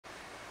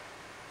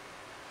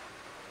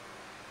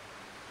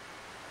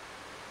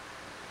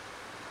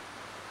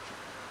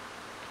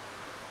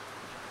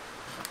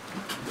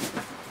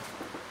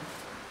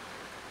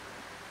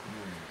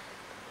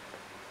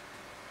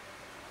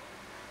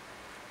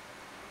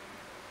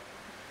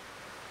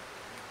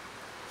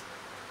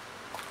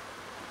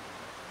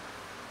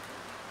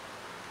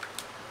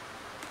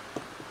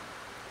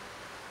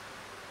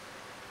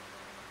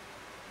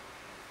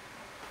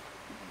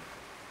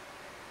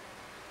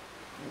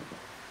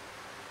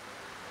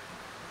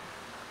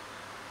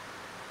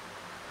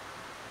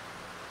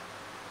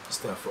It's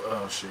that for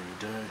all shit, you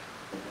dig?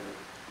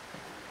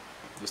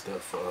 It's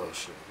that for all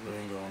shit. We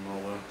ain't going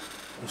nowhere.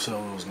 We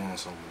said we was going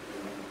somewhere.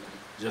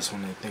 Just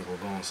when they think we're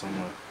going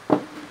somewhere,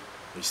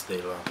 we stay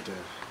locked in.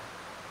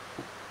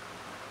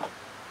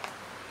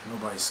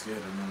 Nobody's scared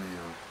of none of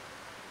y'all.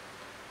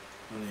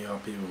 None of y'all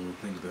people who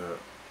think that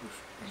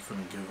I'm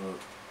finna give up.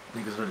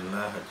 Niggas really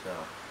laugh at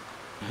y'all.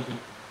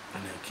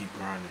 And then keep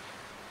grinding.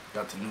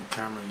 Got the new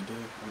camera, you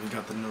dig? We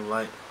got the new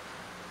light.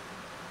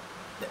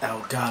 The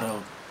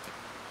Elgato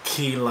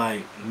Key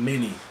Light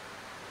Mini.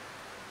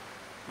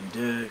 You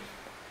dig?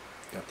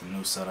 Got the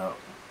new setup.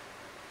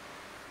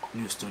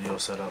 New studio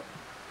setup.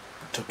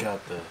 Took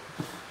out the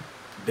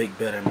big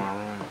bed in my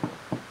room.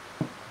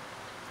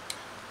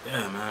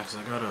 Yeah, man, cause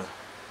I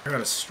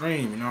gotta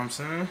stream, you know what I'm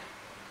saying?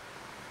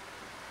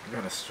 I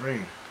gotta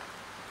stream.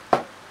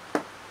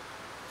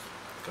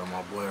 Got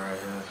my boy right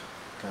here.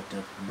 Got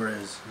the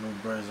braids, new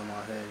braids on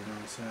my head, you know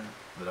what I'm saying?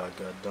 That I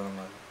got done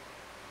like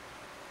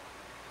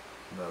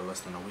about less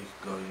than a week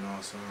ago, you know what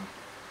I'm saying?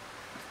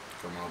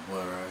 Got my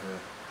boy right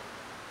here.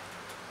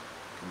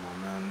 Come on,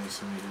 man, next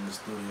to me in the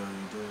studio,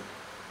 you did.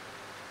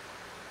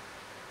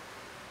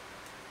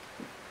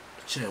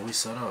 But yeah, we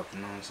set up, you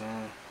know what I'm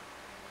saying?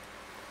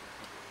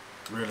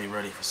 Really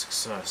ready for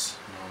success,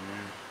 you know what I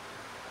mean?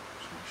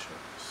 Just make sure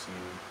you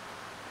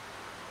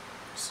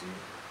see me.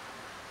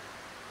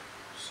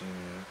 See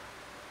me.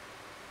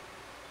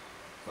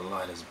 The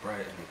light is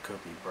bright and it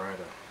could be brighter.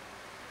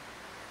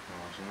 You know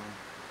what I'm saying?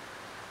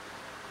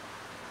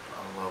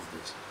 I love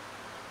this.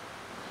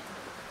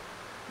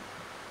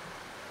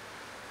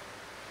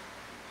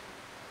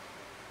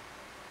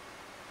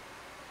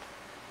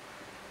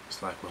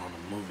 It's like we're on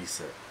a movie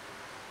set.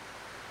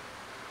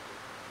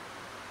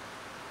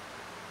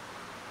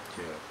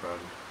 Yeah,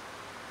 probably.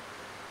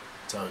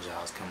 Told you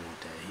I was coming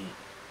with that heat.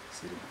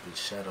 See the big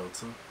shadow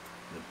too? In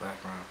the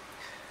background.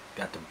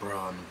 Got the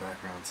bra in the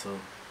background too.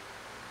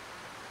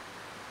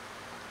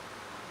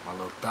 My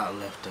little thought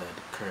left at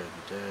the curb,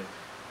 you dig?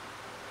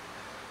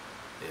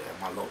 Yeah,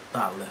 my little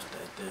thought left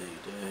that day, you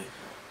dig?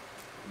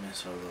 I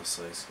miss her little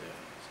sexy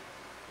ass.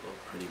 Little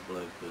pretty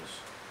black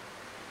bitch.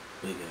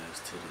 Big ass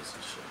titties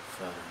and shit.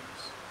 Fat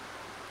ass.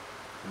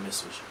 I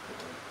miss when she put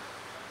that.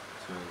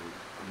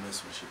 I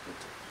miss when she put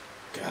that.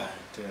 God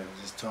damn,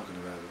 just talking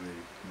about it made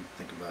me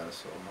think about it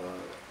so hard.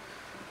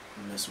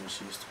 I miss when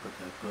she used to put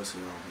that pussy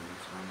on me, you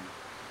feel me?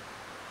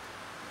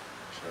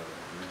 Shut up,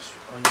 I miss you.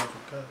 Oh, y'all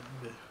forgot,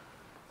 bitch.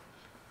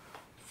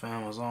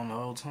 Fan was on the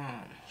whole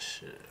time.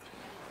 Shit.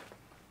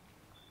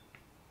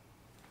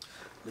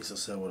 At least I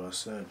said what I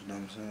said, you know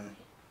what I'm saying?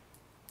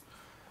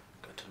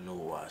 Got the new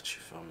watch,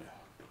 you feel me?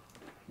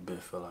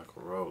 Bit felt like a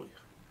rollie.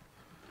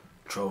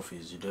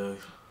 Trophies, you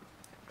dig?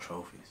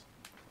 Trophies.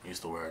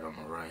 Used to wear it on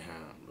the right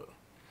hand, but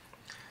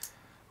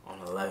on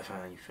the left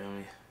hand, you feel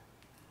me?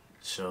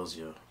 It shows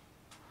you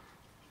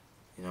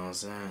know what I'm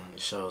saying? It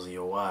shows that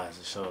you're wise.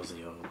 It shows that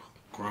you're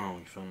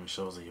grown, you feel me? It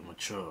shows that you're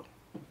mature.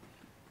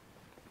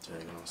 You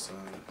know what I'm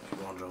saying? If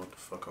you wonder what the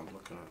fuck I'm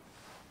looking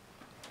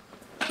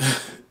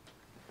at.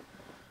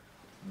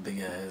 Big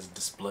ass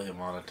display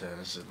monitor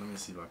and shit. Let me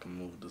see if I can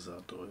move this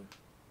out the way.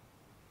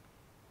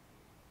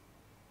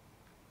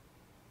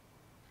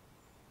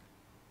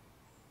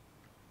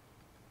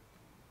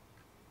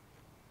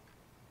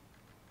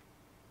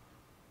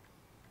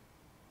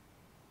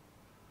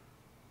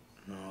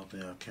 No, I don't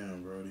think I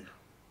can, Brody.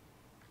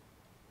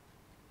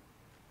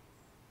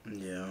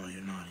 Yeah,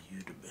 you're not a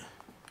YouTuber.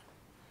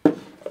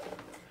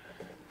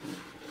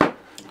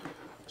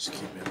 Just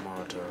keep your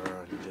monitor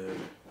around, you dig?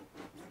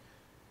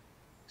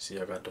 See,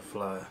 I got the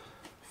fly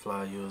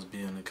USB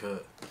in the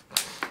cut.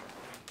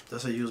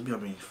 That's a USB, I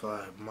mean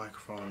fly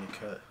microphone in the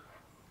cut.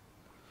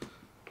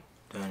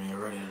 Damn, you're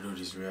ready to do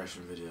these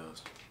reaction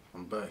videos.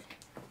 I'm back.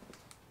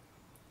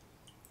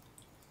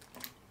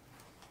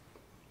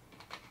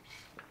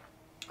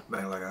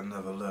 Back like I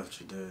never left,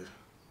 you dig?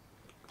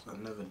 'Cause I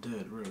never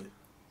did, really.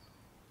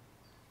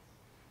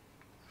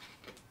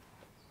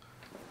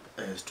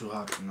 Hey, it's too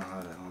hot to know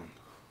how to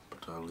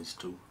but at least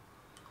two.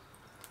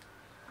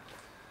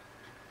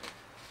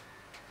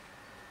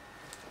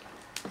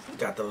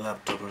 Got the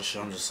laptop and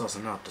shit. I'm just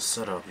sussing out the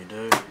setup, you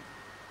dig?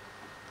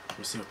 Let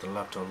me see what the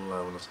laptop look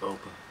like when it's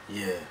open.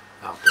 Yeah,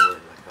 out the way,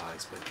 like I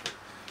expected.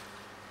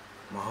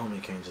 My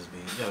homie can't just be,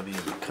 you gotta be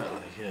in the cut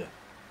like here.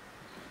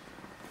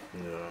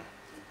 Yeah.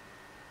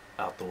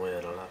 Out the way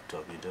of the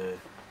laptop, you dig?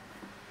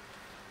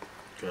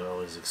 Got all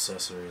these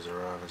accessories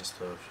around and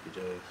stuff, you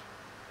dig?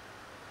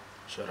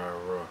 Shout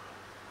out Raw.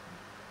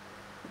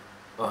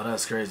 Oh,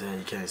 that's crazy that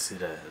you can't see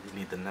that. You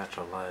need the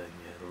natural lighting.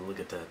 Yeah, look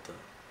at that though.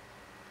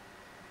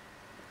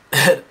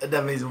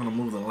 That makes you want to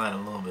move the light a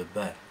little bit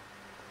back.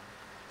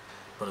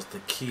 But it's the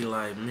Key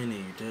Light Mini,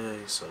 you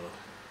dig? So,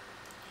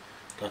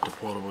 got the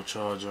portable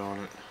charger on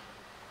it.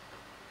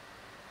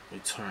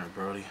 Return,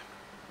 Brody.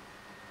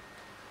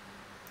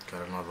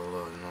 Got another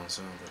look, you know what I'm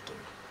saying? Got the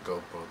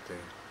GoPro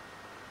thing.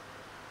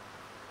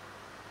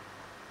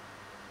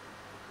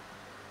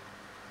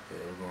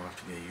 Yeah, we're gonna have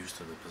to get used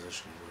to the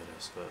position where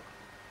that's at.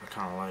 I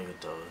kinda like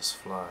it though, it's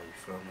fly, you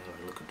feel me?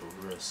 Like, look at the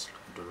wrist,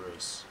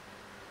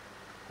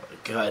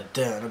 God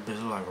damn, that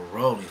bitch look like a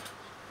rollie.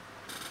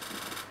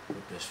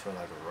 That bitch feel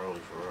like a rollie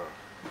for real.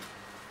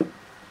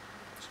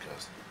 It's got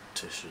some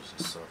tissues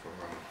and stuff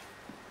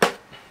around.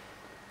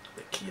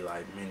 The key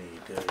light mini,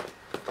 you did.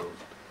 Those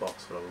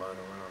box with a light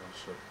around and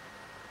shit.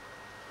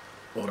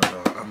 Order it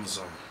on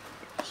Amazon.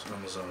 It's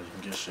Amazon, you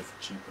can get shit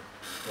for cheaper.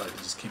 Like,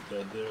 just keep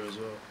that there as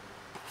well.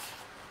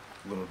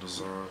 Little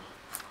design.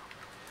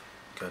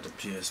 Got the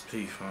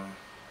PSP, fam.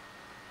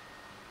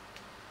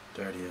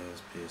 Dirty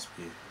ass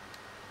PSP.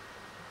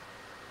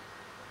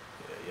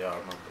 Yeah, y'all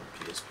remember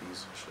the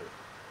PSPs and shit.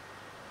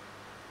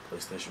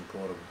 PlayStation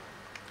Portable.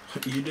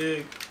 You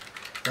dig?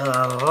 La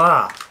la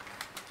la.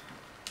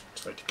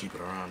 Just like to keep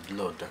it around,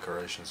 little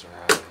decorations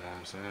around, you know what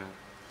I'm saying?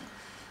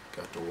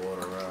 Got the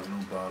water around,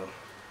 new bottle.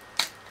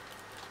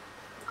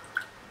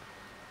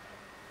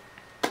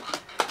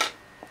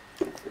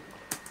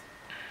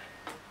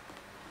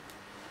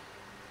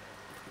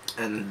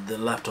 And the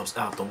laptop's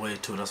out the way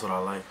too, that's what I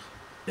like.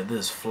 Yeah,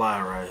 this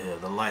fly right here,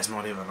 the light's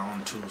not even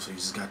on too, so you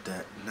just got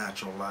that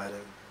natural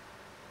lighting.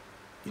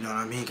 You know what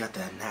I mean? Got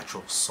that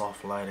natural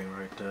soft lighting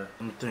right there.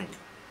 Let me think.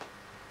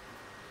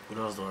 What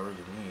else do I really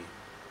need?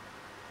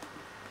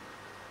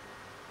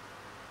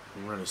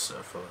 I'm really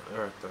set for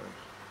everything.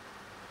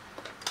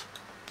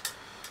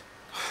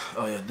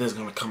 Oh yeah, this is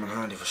gonna come in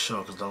handy for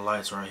sure, cause the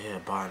light's right here,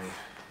 Bonnie.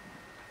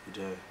 You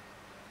did.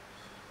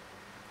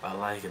 I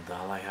like it though.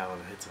 I like how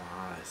it hits my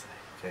eyes.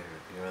 Like,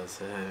 you know what I'm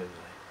saying?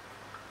 Like,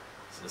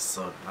 it's just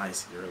so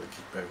nice. You really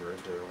keep back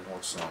right there and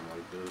watch something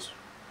like this.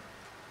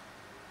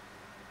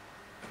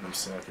 And I'm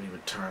saying I can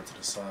even turn to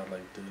the side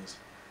like this,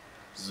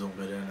 zoom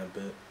it in a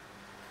bit,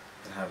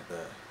 and have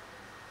the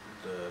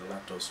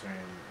laptop screen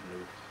in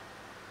the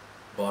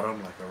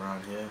bottom, like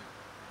around here. You know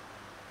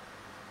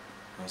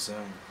what I'm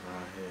saying?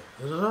 Around here.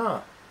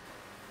 Da-da-da.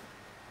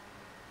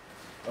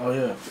 Oh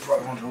yeah,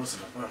 probably want to listen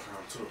to the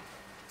background too.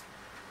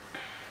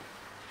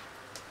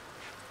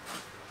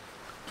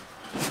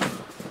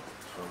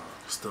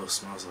 Still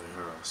smells like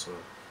her, I swear.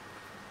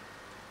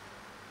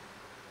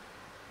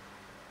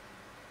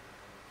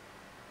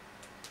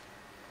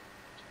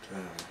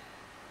 Damn.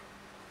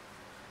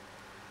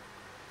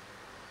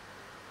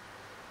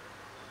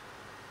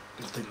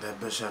 I think that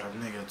bitch had a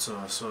nigga too,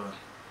 I saw.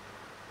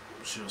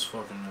 She was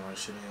fucking me like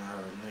she didn't have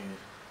a nigga.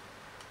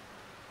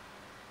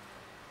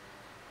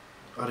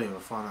 I didn't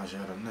even find out she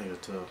had a nigga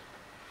too.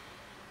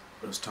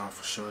 It was time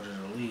for Shorty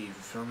to leave, you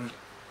feel me?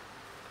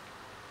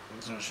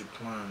 That's when she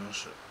playing that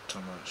shit.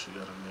 Talking about she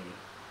got a nigga.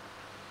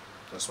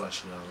 That's why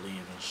she gotta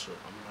leave and shit.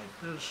 I'm like,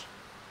 bitch,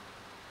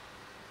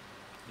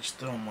 you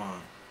still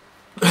mine.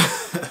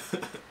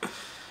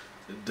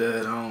 The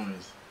dead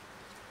homies.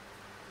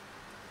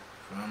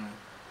 Feel me?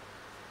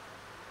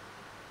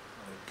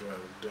 Like,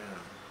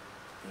 goddamn.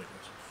 They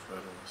got some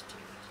fat ass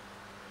titties.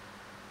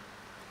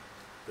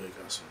 They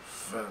got some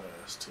fat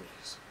ass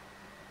titties.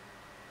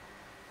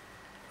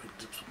 Like,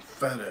 some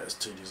fat ass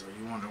titties. Like,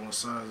 you wonder what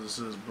size this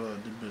is,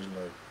 bud? This bitch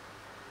like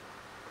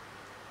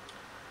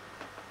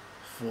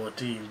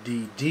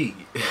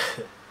 14DD.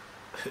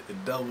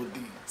 Double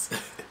D's.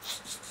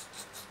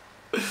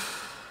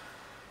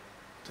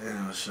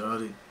 Damn,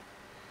 shorty.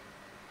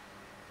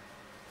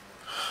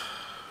 I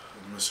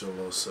miss your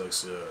little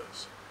sexy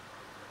ass.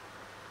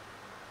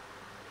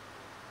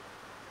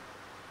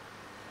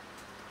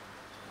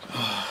 I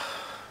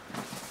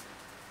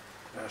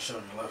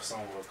showed you left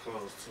some of her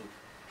clothes too.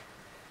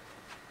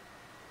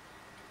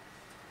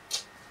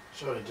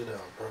 Shorty did that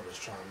on purpose,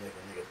 trying to make a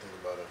nigga think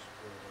about us.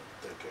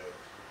 Thick ass.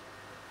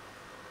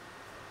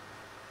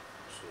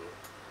 So,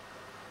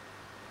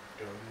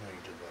 girl, you know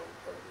you did that on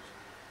purpose.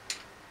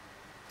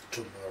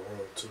 Took my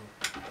road too.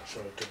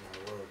 Shorty took my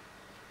road.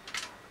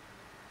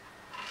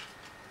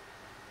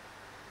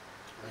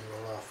 I ain't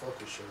gonna lie, fuck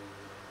with Shorty.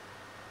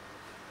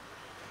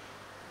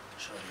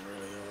 Shorty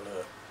really over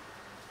there.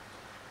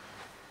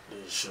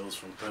 These shows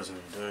from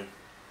President Day.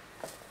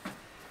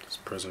 It's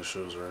President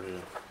shows right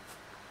here.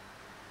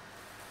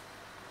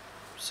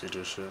 See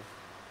this shit? It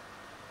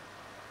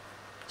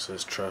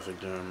says traffic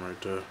jam right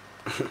there.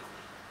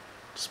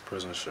 This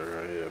President shit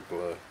right here,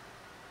 blood.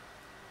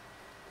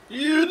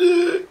 You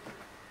did.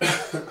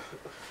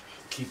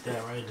 Keep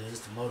that right there.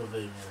 It's to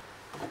motivate me.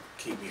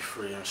 Keep me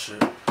free and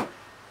shit.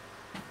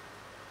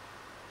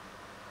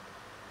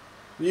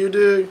 You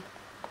dig?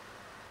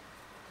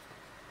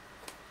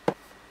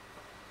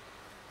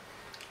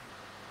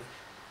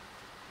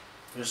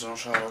 Bitch, don't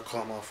try to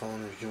call my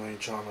phone if you ain't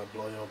trying to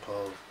blow your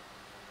pole.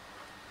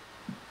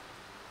 You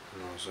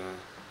know what I'm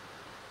saying?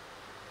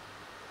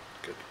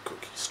 Get the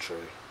cookies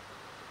tray.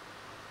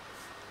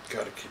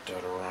 Gotta keep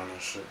that around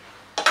and shit.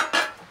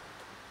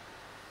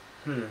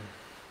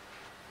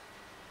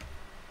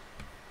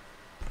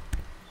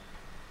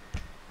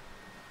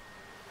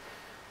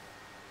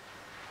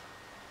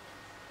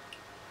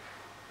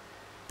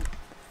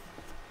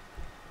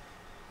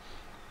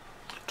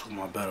 Took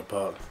my better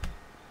part.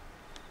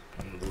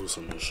 I'm gonna lose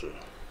some of this shit.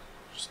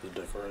 Just the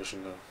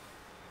decoration though.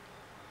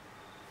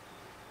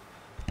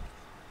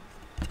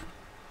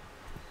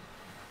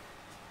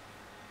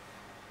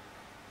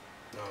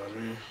 Know what I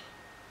mean?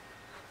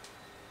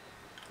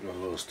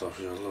 little stuff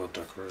here, little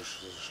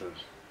decorations and shit.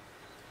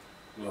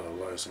 A lot of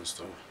lights and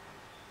stuff.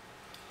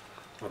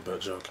 I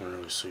bet y'all can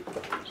really see,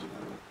 but love,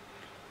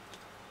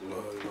 you know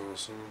what I'm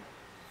saying?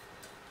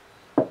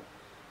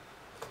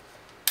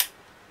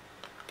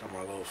 Got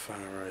my little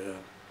fan right here.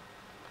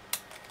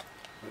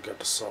 I got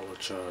the solar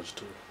charge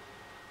too.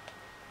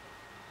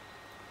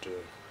 Dude.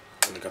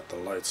 And I got the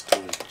lights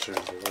too, you can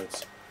change the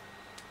lights.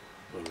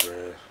 Look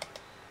red.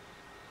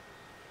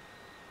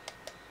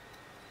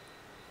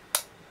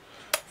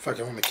 In fact,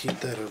 I want to keep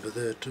that over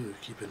there too.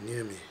 Keep it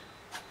near me.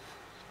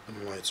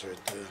 Them lights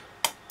right there.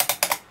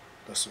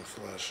 That's some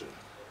fly shit.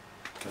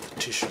 Got the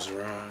tissues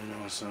around, you know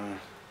what I'm saying?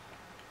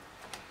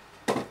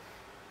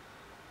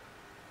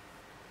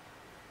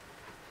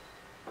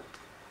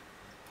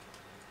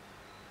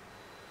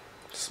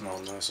 Smell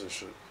nice and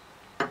shit.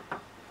 They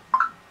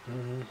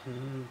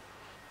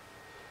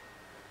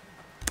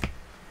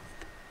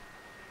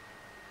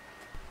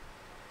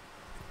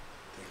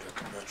got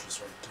the mattress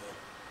right there.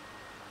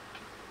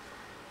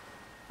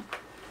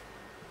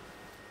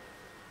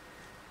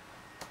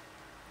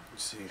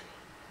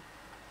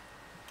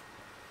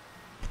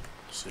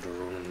 See the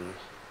room in there.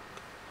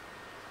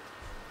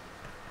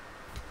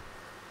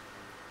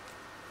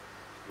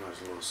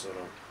 Nice little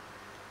setup.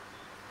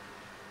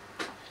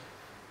 I'm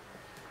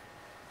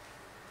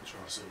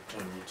trying to see the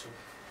table too.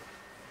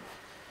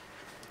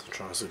 I'm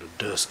trying to see the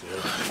desk,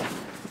 yeah.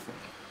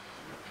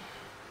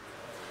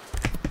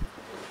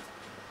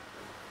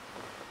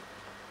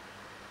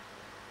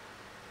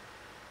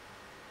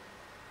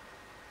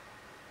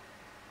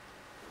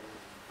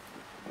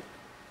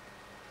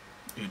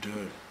 You do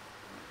it.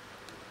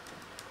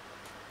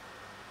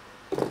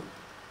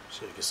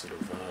 So you can see the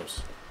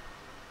vibes.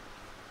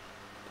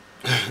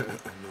 You know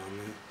what I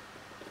mean?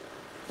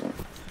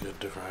 Get a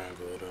different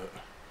angle of that.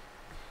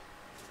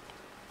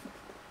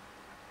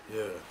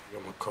 Yeah,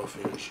 got my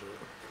coffee and shit.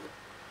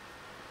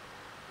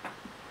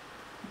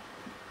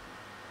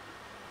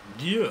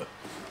 Yeah.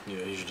 Yeah,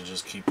 I usually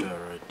just keep that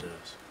right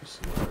there.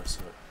 See what that's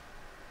at.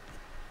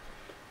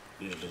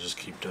 Usually just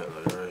keep that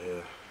like right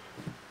here.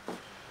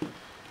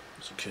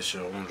 So in case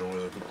y'all wondering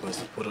where's a good place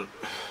to put it,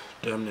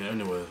 damn near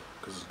anywhere,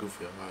 because it's good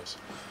for your eyes.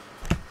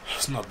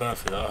 It's not bad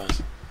for your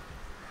eyes.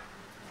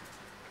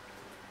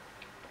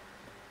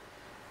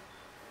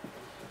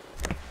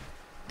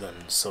 Then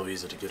it's so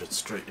easy to get it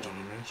straight, you know what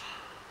I mean?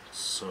 It's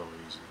so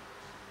easy.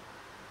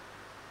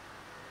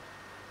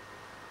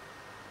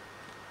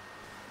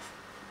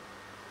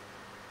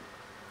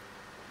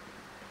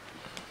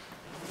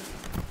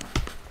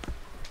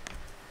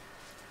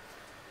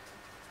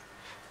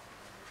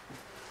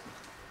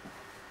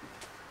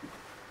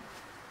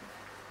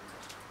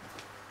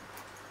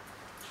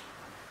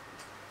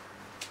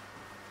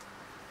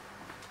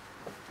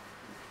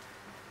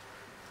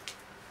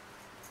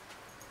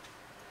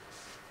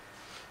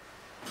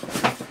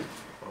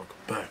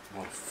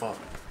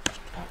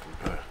 Welcome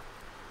back.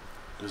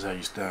 This is how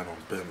you stand on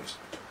business.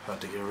 Had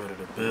to get rid of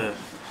the bed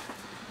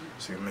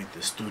so you can make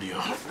this studio.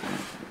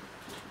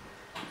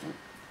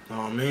 Know what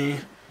I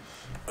mean?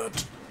 I had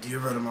to get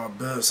rid of my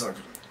bed so I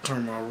could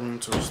turn my room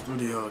to a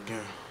studio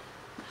again.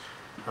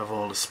 Have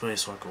all the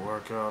space so I could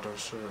work out and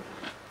shit.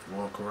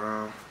 Walk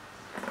around.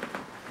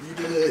 You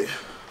did.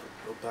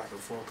 Go back and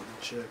forth on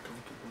the chair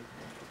comfortably.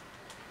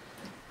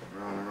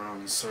 Round and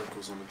round in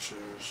circles on the chair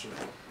and shit.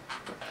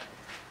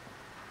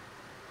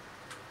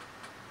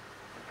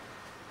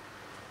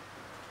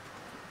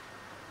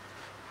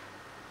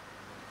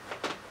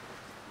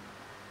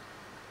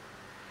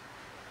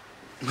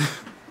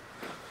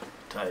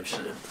 type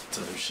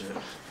shit. A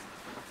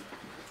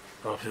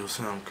lot of people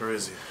say I'm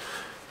crazy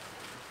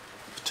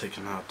for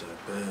taking out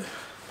that bed.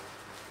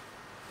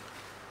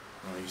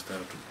 I used to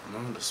have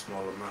the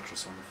smaller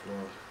mattress on the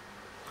floor.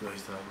 I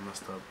used to have a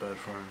messed up bed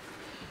frame.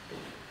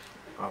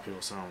 A lot of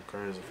people say I'm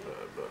crazy for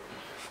that, but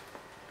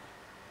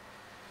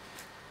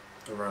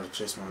I'd rather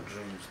chase my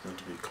dreams than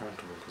to be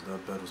comfortable, because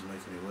that bed was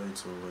making me way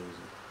too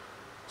lazy.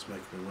 It's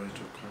making me way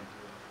too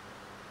comfortable.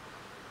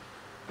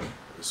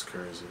 It's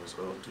crazy, it's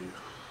OD.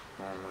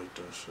 I don't like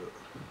that shit.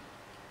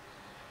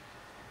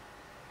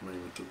 Made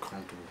me too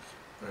comfortable.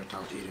 Every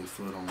time I'm eating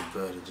food on the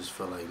bed, it just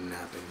felt like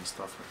napping and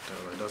stuff like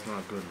that. Like, that's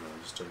not good, man.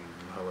 It's taking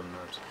hella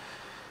nerves.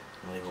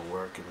 Not even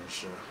working and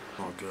shit.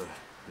 Not good.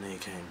 And then you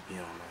can't be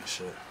on that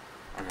shit.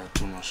 I got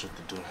too much shit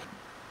to do.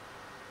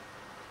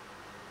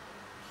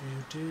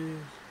 You do?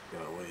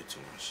 Got way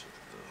too much shit to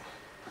do.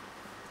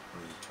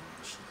 Way too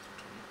much shit to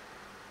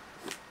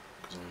do.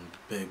 Cause I'm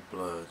big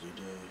blood, you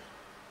dig?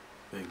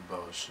 Big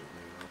boss shit,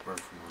 nigga. I work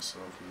for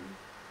myself, nigga.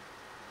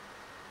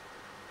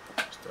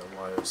 It's that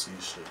YLC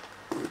shit.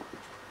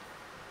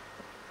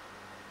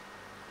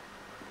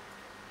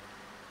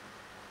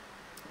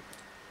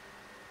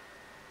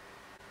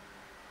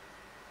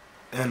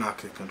 And I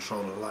can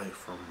control the light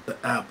from the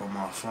app on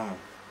my phone.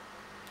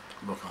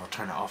 Look, I'll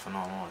turn it off and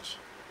on. Watch.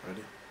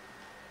 Ready?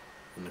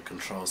 In the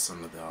control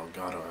center, the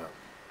Elgato app.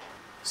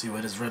 See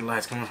where this red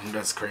light's coming from?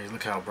 That's crazy.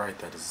 Look how bright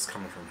that is. It's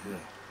coming from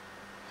here.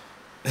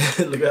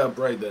 Look how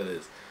bright that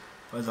is.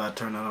 Why did I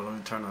turn that up? Let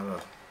me turn that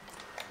up.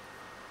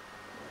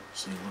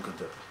 See, look at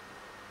that.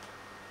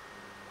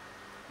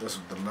 That's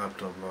with the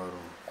laptop light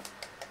on.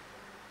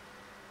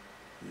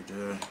 You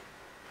there?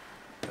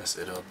 That's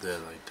it up there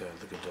like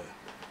that. Look at that.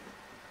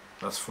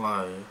 That's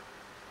fly, yeah?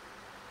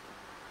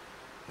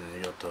 Then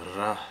you got the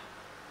ra.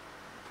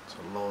 It's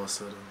a lower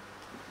setting.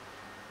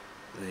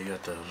 Then you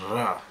got the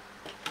ra.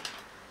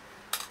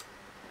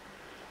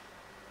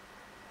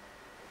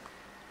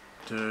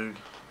 Dude.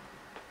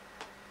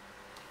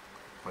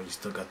 Oh, you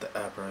still got the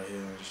app right here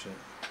and shit.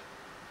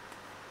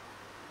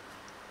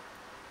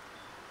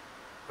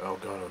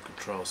 Elgato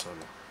control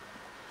center.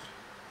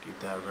 Keep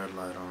that red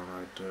light on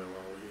right there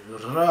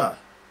while we ra.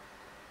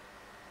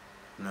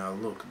 Now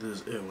look,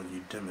 this is it when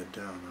you dim it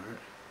down, right?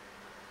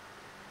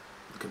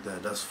 Look at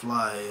that, that's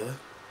fly here.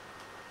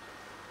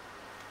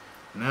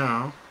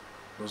 Now,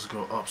 let's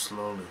go up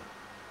slowly.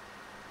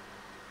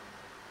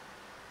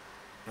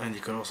 And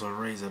you can also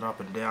raise it up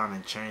and down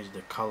and change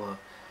the color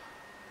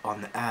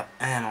on the app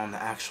and on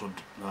the actual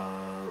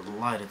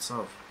light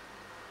itself.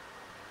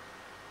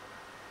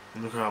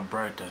 Look how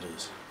bright that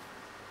is.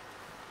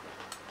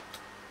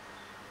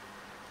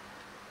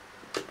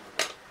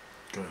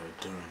 Go ahead,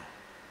 do it.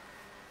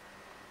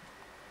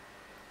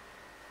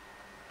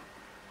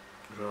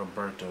 Look how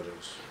bright that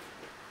is.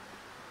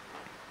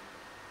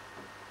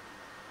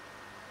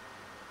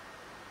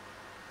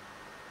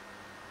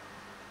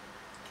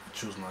 I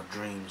choose my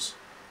dreams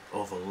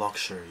over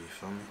luxury, you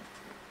feel me?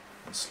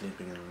 And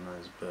sleeping in a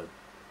nice bed.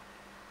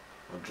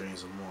 My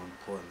dreams are more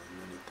important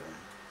than anything.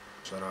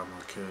 Shout out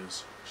my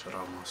kids. Shout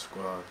out my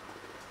squad.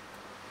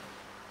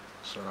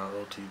 Shout out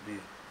OTB.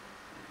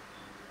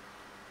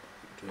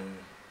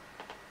 Dude.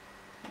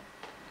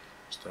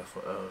 It's that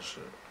for L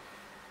shit.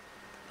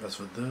 As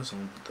for this, I'm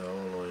gonna put that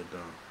all the way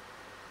down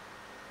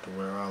to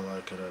where I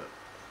like it at.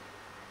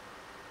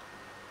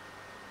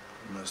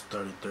 And that's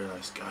 33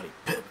 like Scottie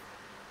Pippen.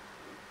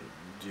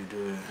 You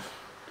did.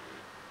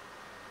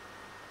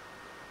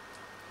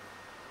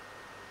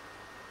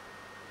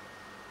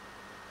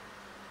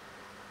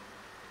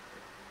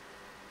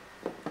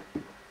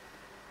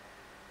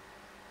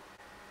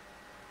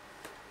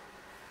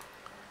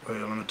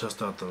 Wait, let me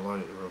test out the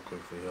light real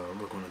quick for y'all.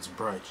 Look when it's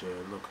bright, yeah.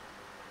 Look.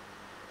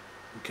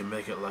 We can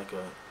make it like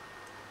a...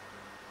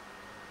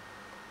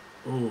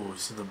 Ooh, you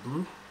see the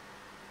blue?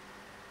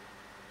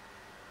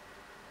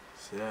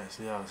 See that?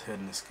 See how it's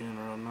hitting the skin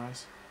real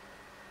nice?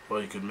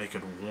 Or you could make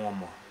it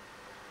warmer.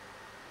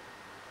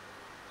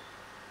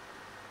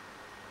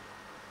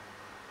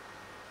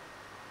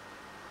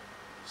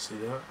 See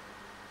that?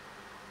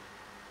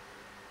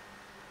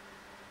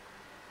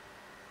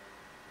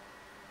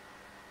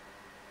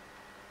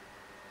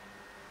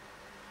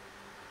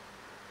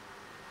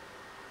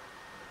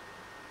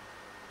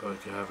 Or you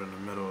can have it in the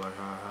middle like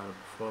how I had it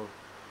before.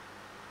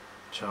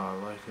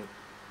 Child, I like it.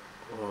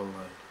 Or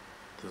like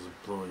this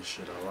bluish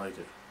shit, I like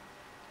it.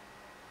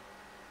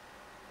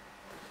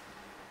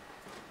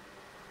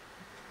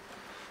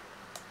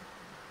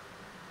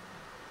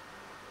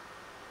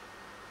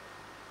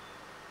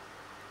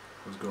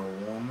 Let's go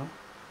warmer.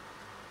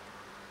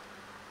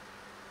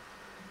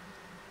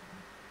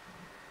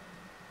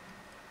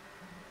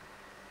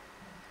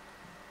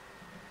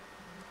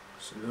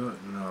 See that?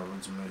 Now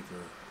let's make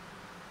it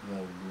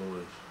more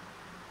bluish.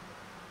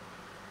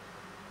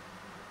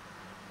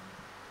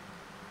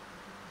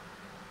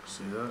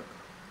 See that?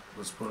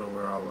 Let's put it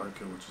where I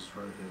like it, which is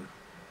right here.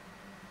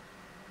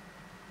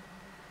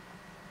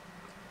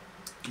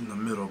 In the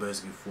middle,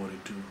 basically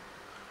 42.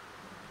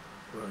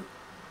 Right.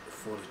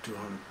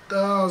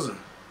 4,200,000.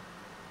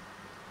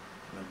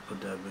 And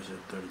put that bitch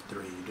at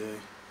 33, you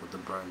dig? With the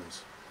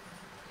brightness.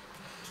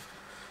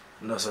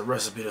 And that's a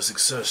recipe to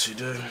success, you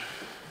dig?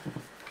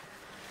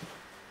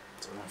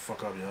 So don't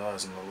fuck up your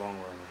eyes in the long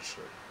run and shit.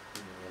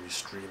 You're gonna be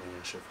streaming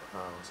and shit for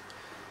hours.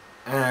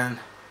 And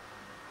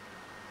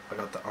I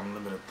got the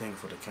unlimited thing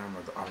for the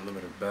camera, the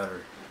unlimited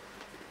battery.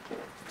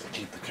 To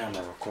keep the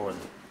camera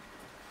recording.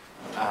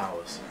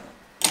 Hours.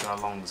 Look how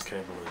long this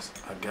cable is.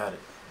 I got it.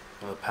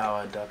 The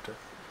power adapter.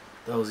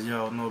 Those of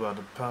y'all know about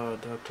the power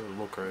adapter,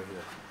 look right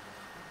here.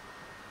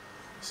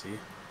 See? You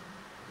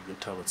can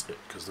tell it's it,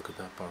 because look at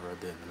that part right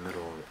there in the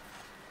middle of it.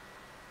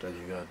 Then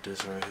you got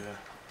this right here.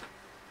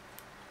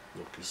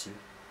 Look, you see?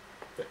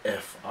 The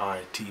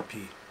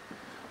FITP,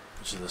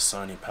 which is the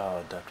Sony power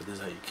adapter. This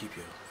is how you keep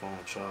your phone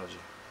charging.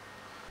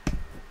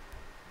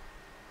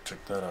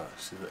 Check that out.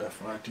 See the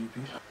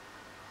FITP?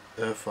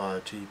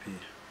 FITP.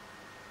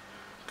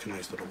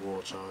 Connects to the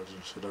wall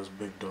charger. So that's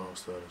big dog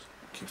status.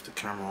 Keeps the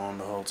camera on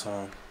the whole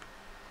time.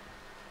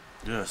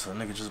 Yeah, so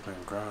nigga just been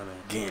grinding,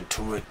 getting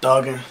to it,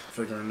 thugging,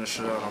 figuring this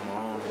shit out on my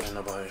own. Ain't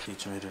nobody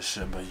teaching me this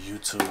shit but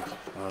YouTube.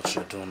 I'm out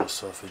here doing the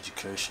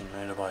self-education.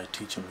 Ain't nobody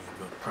teaching me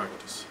but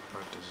practice.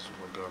 Practice is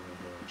what got me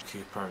here. Just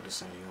keep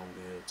practicing, you gonna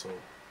be here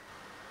too.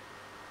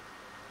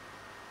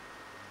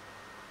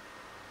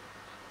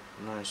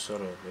 Nice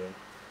setup,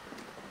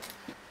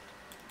 yeah.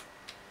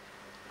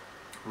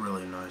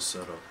 Really nice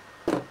setup.